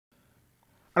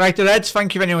Alright, the Reds,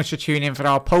 thank you very much for tuning in for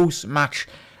our post-match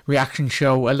reaction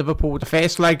show. Liverpool, the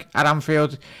first leg at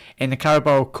Anfield in the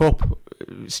Carabao Cup.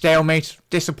 Stalemate,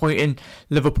 disappointing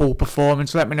Liverpool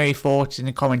performance. Let me know your thoughts in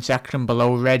the comment section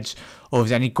below, Reds, or if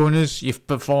there's any Gunners, your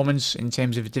performance in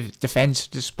terms of defence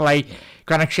display.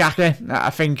 Granit Xhaka, I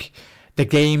think the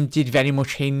game did very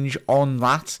much hinge on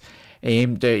that.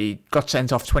 He got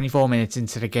sent off 24 minutes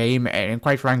into the game, and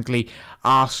quite frankly,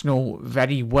 Arsenal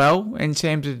very well in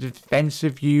terms of the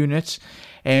defensive unit.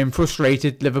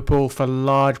 Frustrated Liverpool for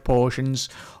large portions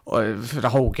for the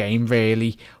whole game,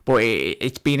 really. But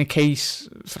it's been a case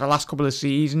for the last couple of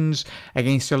seasons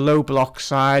against a low block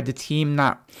side, the team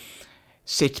that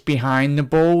sits behind the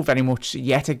ball very much.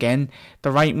 Yet again,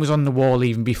 the writing was on the wall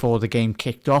even before the game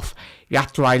kicked off. You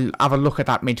have to have a look at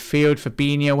that midfield.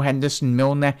 Fabinho, Henderson,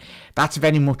 Milner, that's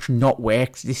very much not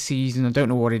worked this season. I don't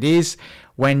know what it is.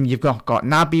 When you've not got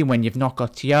Naby, when you've not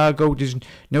got Thiago, there's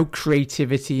no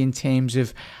creativity in terms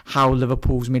of how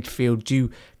Liverpool's midfield do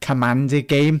command a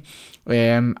game.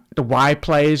 The wide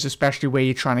players, especially where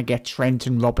you're trying to get Trent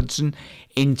and Robertson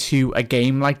into a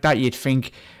game like that, you'd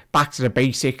think back to the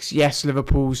basics. Yes,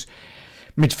 Liverpool's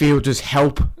midfielders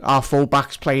help our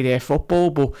fullbacks play their football,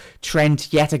 but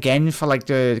Trent, yet again, for like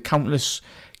the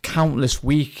countless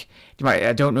week,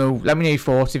 I don't know, let me know your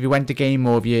thoughts if you went to the game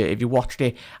or if you watched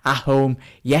it at home.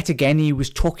 Yet again, he was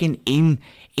tucking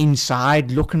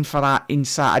inside, looking for that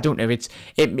inside. I don't know if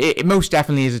it most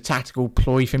definitely is a tactical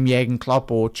ploy from Jurgen Klopp,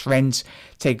 or Trent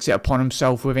takes it upon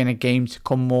himself within a game to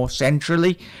come more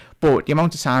centrally. But the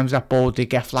amount of times that ball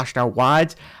did get flashed out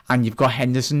wide and you've got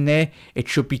Henderson there, it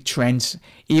should be Trent.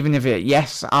 Even if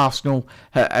yes, Arsenal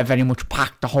have very much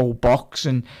packed the whole box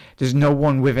and there's no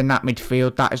one within that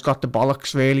midfield that has got the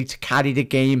bollocks really to carry the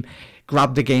game,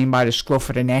 grab the game by the scruff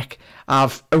of the neck.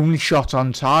 I've only shot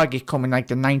on target coming like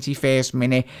the 91st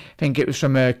minute. I think it was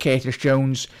from Curtis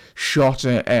Jones' shot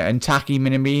and Taki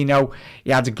Minamino. He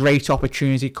had a great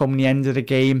opportunity coming the end of the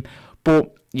game.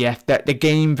 But yeah, the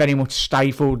game very much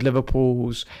stifled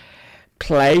Liverpool's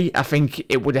play. I think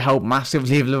it would have helped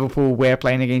massively if Liverpool were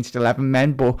playing against 11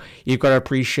 men, but you've got to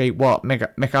appreciate what Mikel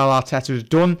Arteta has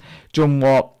done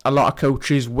what a lot of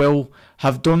coaches will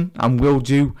have done and will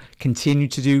continue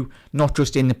to do, not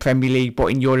just in the Premier League, but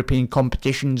in European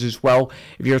competitions as well.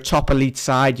 If you're a top elite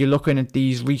side, you're looking at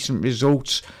these recent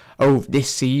results of this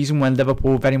season when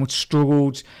Liverpool very much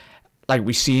struggled, like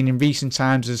we've seen in recent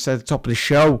times, as I said at the top of the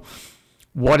show.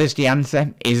 What is the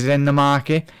answer? Is it in the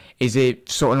market? Is it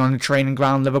something on the training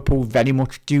ground? Liverpool very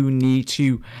much do need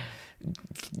to,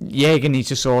 going to need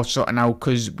to sort something out,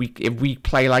 because if we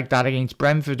play like that against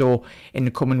Brentford or in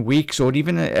the coming weeks, or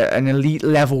even an elite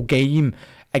level game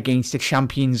against the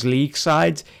Champions League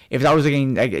side, if that was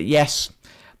against, yes,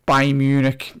 Bayern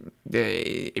Munich,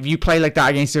 if you play like that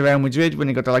against Real Madrid when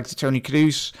they got the likes of Toni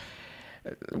Kroos,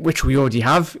 which we already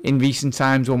have in recent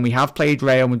times when we have played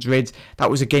Real Madrid, that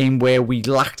was a game where we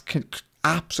lacked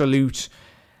absolute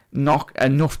not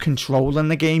enough control in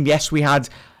the game. Yes, we had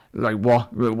like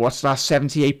what's that,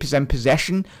 78%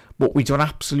 possession, but we done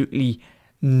absolutely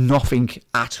nothing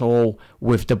at all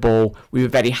with the ball. We were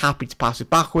very happy to pass it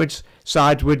backwards,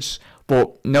 sideways,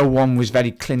 but no one was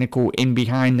very clinical in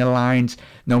behind the lines.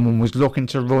 No one was looking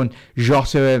to run.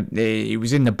 Jota, he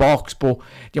was in the box, but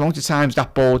the amount of times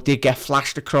that ball did get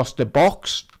flashed across the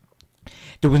box,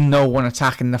 there was no one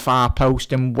attacking the far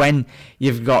post. And when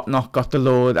you've not got the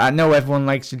load, I know everyone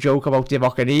likes to joke about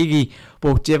Divock Origi,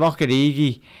 but Divock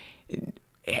Origi,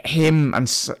 him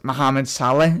and Mohamed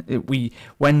Salah,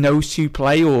 when those two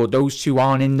play or those two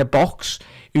aren't in the box,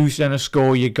 who's going to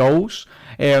score your goals?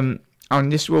 And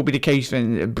this will be the case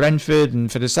for Brentford and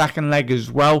for the second leg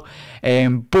as well.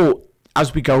 But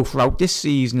as we go throughout this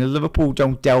season, if Liverpool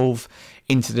don't delve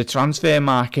into the transfer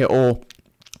market or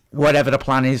whatever the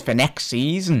plan is for next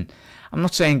season, I'm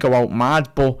not saying go out mad,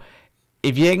 but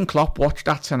if Jurgen Klopp watched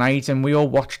that tonight and we all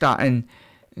watched that and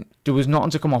there was nothing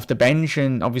to come off the bench,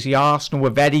 and obviously Arsenal were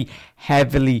very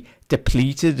heavily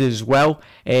depleted as well.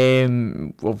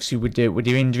 Obviously with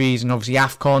their injuries, and obviously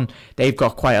AFCON, they've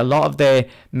got quite a lot of their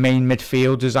main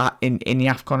midfielders in the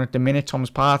AFCON at the minute. Thomas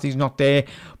Partey's not there,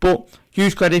 but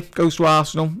huge credit goes to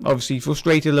Arsenal. Obviously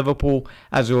frustrated Liverpool,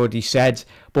 as I already said,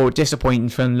 but disappointing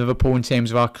from Liverpool in terms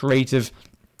of our creative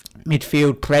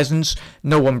midfield presence.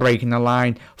 No one breaking the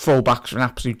line. Fullbacks are an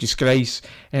absolute disgrace.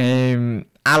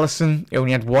 Alisson, he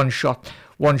only had one shot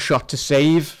to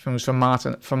save from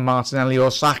Martinelli or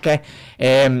Saka.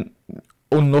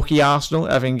 Unlucky Arsenal.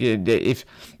 I think if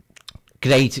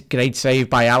great save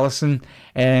by Alisson.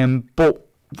 But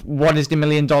what is the $1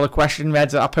 million question,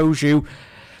 Reds, that I pose you?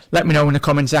 Let me know in the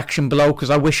comment section below, because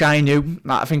I wish I knew.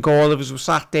 I think all of us were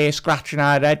sat there scratching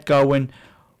our head going,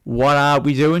 what are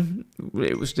we doing?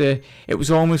 It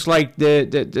was almost like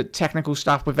the technical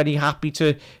staff were very happy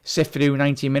to sift through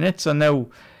 90 minutes. I know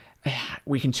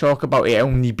we can talk about it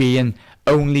only being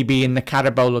the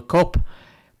Carabao Cup,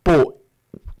 but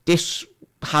this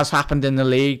has happened in the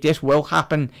league. This will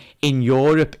happen in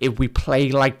Europe if we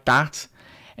play like that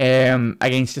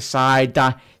against a side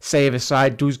that, say, if a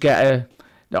side does get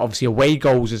obviously away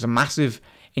goals is a massive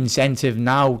incentive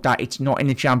now that it's not in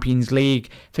the Champions League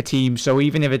for teams. So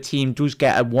even if a team does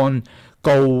get a 1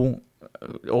 goal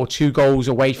or 2 goals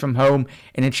away from home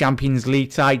in a Champions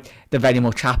League side, they're very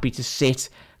much happy to sit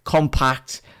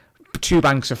compact, 2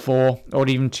 banks of 4, or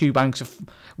even 1 bank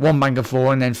of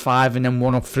 4 and then 5 and then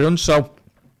 1 up front. So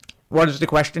what is the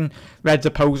question? Reds,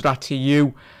 pose that to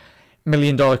you. $1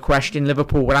 million question.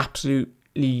 Liverpool were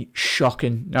absolutely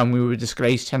shocking and we were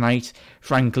disgraced tonight,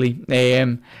 frankly.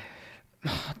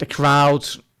 The crowd,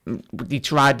 they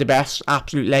tried the best,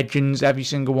 absolute legends, every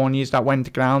single one of you that went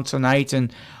to ground tonight,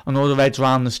 and all the Reds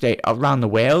around the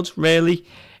world, really.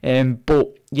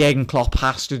 But Jurgen Klopp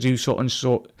has to do something.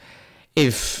 So,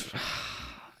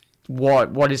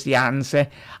 what is the answer?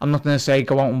 I'm not going to say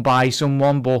go out and buy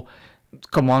someone, but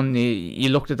come on, you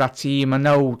looked at that team. I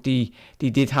know they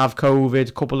did have COVID,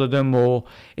 a couple of them, or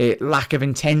lack of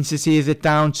intensity. Is it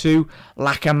down to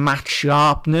lack of match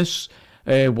sharpness?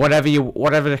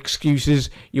 Whatever excuses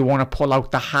you want to pull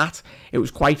out the hat, it was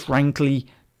quite frankly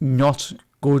not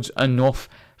good enough.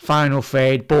 Final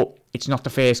third, but it's not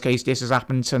the first case this has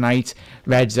happened tonight.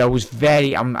 Reds,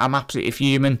 I'm absolutely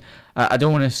fuming. I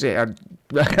don't want to say I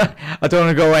don't want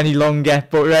to go any longer,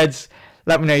 but Reds,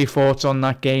 let me know your thoughts on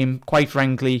that game. Quite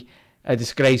frankly, a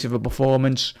disgrace of a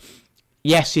performance.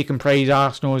 Yes, you can praise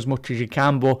Arsenal as much as you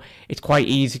can, but it's quite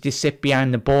easy to sit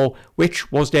behind the ball,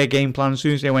 which was their game plan. As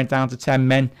soon as they went down to 10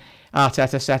 men,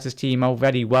 Arteta set his team out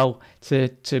very well to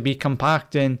be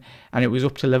compact, and it was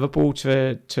up to Liverpool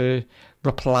to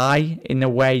reply in the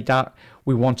way that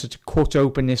we wanted to cut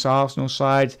open this Arsenal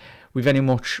side. We're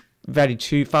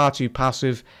far too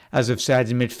passive, as I've said,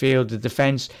 in midfield. The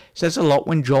defence says a lot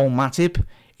when Joel Matip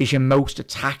is your most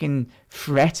attacking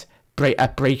threat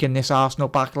at breaking this Arsenal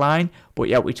back line, but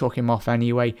yet we took him off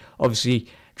anyway. Obviously,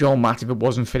 Joel Matip, if it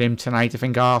wasn't for him tonight, I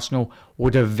think Arsenal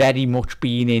would have very much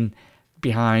been in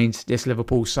behind this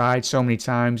Liverpool side so many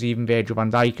times, even Virgil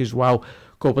van Dijk as well.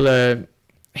 Couple of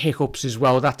hiccups as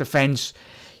well, that defence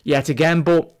yet again,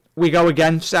 but we go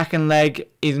again. Second leg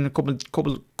is in a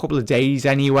couple of days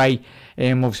anyway.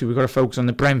 Obviously, we've got to focus on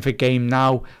the Brentford game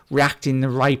now, react in the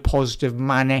right positive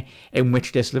manner in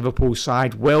which this Liverpool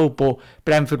side will. But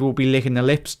Brentford will be licking their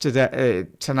lips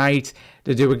tonight.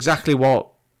 They do exactly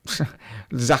what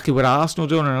Arsenal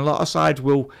do, and a lot of sides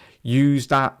will use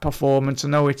that performance. I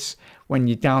know it's when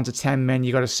you're down to 10 men,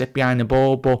 you got to sit behind the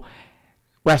ball, but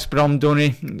West Brom done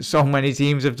it. So many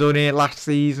teams have done it last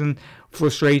season.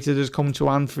 Frustrated has come to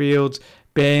Anfield,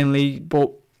 Burnley,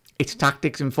 but it's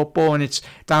tactics in football, and it's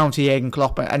down to Jurgen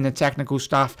Klopp and the technical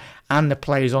staff and the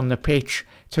players on the pitch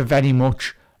to very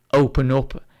much open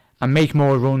up and make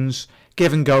more runs,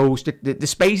 give and goes. The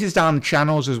spaces down the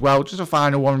channels as well. Just a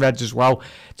final one, Reds, as well.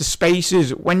 The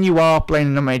spaces, when you are playing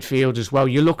in the midfield as well,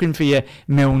 you're looking for your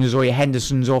Milners or your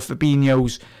Hendersons or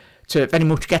Fabinhos to very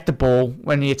much get the ball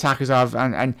when the attackers have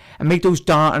and make those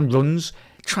darting runs.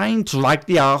 Try and drag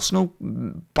the Arsenal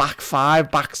back 5,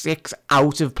 back 6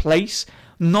 out of place.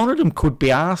 None of them could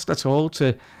be asked at all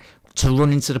to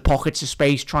run into the pockets of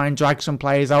space, try and drag some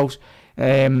players out.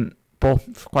 But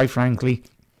quite frankly,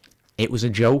 it was a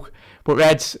joke. But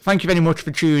Reds, thank you very much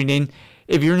for tuning in.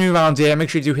 If you're new around here, make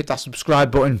sure you do hit that subscribe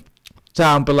button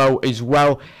down below as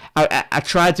well. I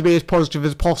tried to be as positive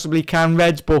as possibly can,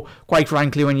 Reds, but quite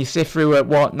frankly, when you sift through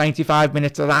at 95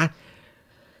 minutes of that,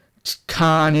 it's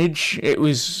carnage. It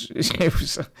was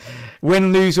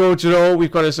win, lose or draw.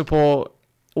 We've got to support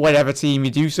whatever team you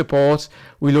do support.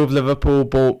 We love Liverpool,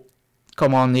 but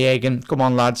come on, Jurgen, come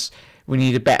on, lads. We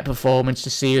need a better performance to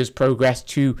see us progress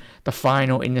to the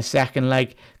final in the second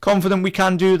leg. Confident we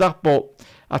can do that, but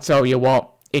I tell you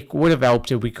what, it would have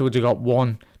helped if we could have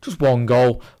got just one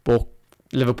goal, but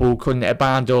Liverpool couldn't hit a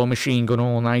barn door machine gun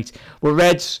all night. Well,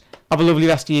 Reds, have a lovely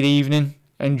rest of your evening.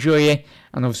 Enjoy it,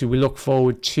 and obviously we look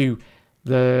forward to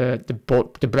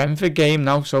the Brentford game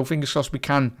now. So fingers crossed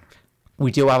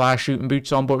we do have our shooting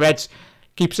boots on. But Reds,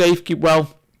 keep safe, keep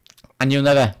well, and you'll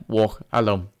never walk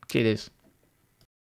alone. Cheers.